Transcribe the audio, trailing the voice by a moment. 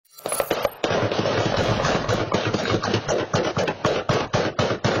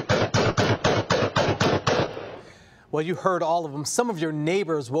Well, you heard all of them. Some of your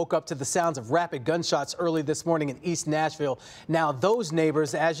neighbors woke up to the sounds of rapid gunshots early this morning in East Nashville. Now, those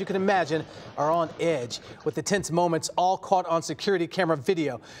neighbors, as you can imagine, are on edge with the tense moments all caught on security camera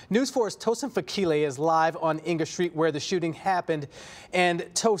video. News 4's Tosin Fakile is live on Inga Street where the shooting happened. And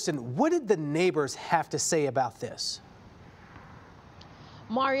Tosin, what did the neighbors have to say about this?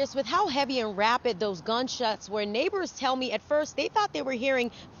 Marius, with how heavy and rapid those gunshots were, neighbors tell me at first they thought they were hearing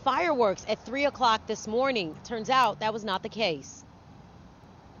fireworks at 3 o'clock this morning. Turns out that was not the case.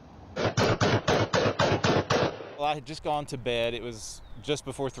 Well, I had just gone to bed. It was just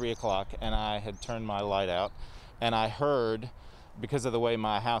before 3 o'clock, and I had turned my light out. And I heard, because of the way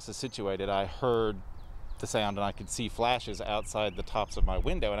my house is situated, I heard the sound and I could see flashes outside the tops of my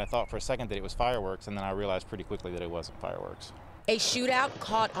window. And I thought for a second that it was fireworks, and then I realized pretty quickly that it wasn't fireworks. A shootout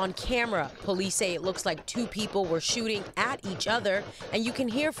caught on camera. Police say it looks like two people were shooting at each other, and you can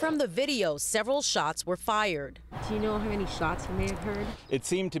hear from the video several shots were fired. Do you know how many shots you may have heard? It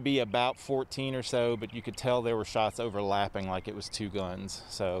seemed to be about 14 or so, but you could tell there were shots overlapping like it was two guns.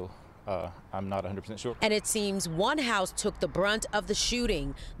 So I'm not 100% sure. And it seems one house took the brunt of the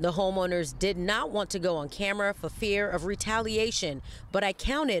shooting. The homeowners did not want to go on camera for fear of retaliation, but I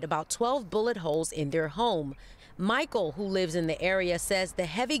counted about 12 bullet holes in their home. Michael, who lives in the area, says the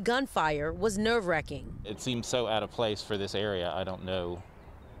heavy gunfire was nerve-wracking. It seems so out of place for this area. I don't know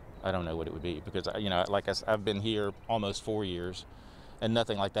what it would be because, you know, like I've been here almost 4 years and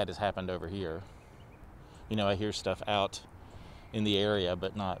nothing like that has happened over here. You know, I hear stuff out in the area,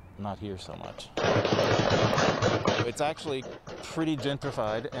 but not here so much. It's actually pretty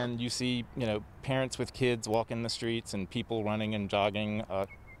gentrified, and you see, you know, parents with kids walking the streets and people running and jogging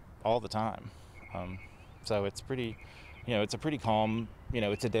all the time. So it's pretty, you know, it's a pretty calm, you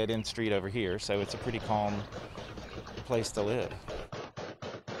know, it's a dead-end street over here, so it's a pretty calm place to live.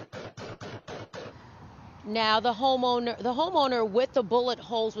 Now, the homeowner with the bullet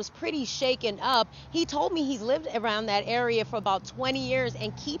holes was pretty shaken up. He told me he's lived around that area for about 20 years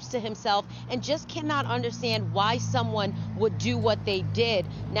and keeps to himself and just cannot understand why someone would do what they did.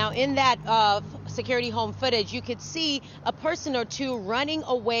 Now, in that security home footage, you could see a person or two running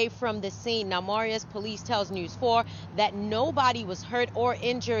away from the scene. Now, Marius, police tells News 4 that nobody was hurt or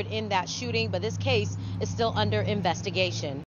injured in that shooting, but this case is still under investigation.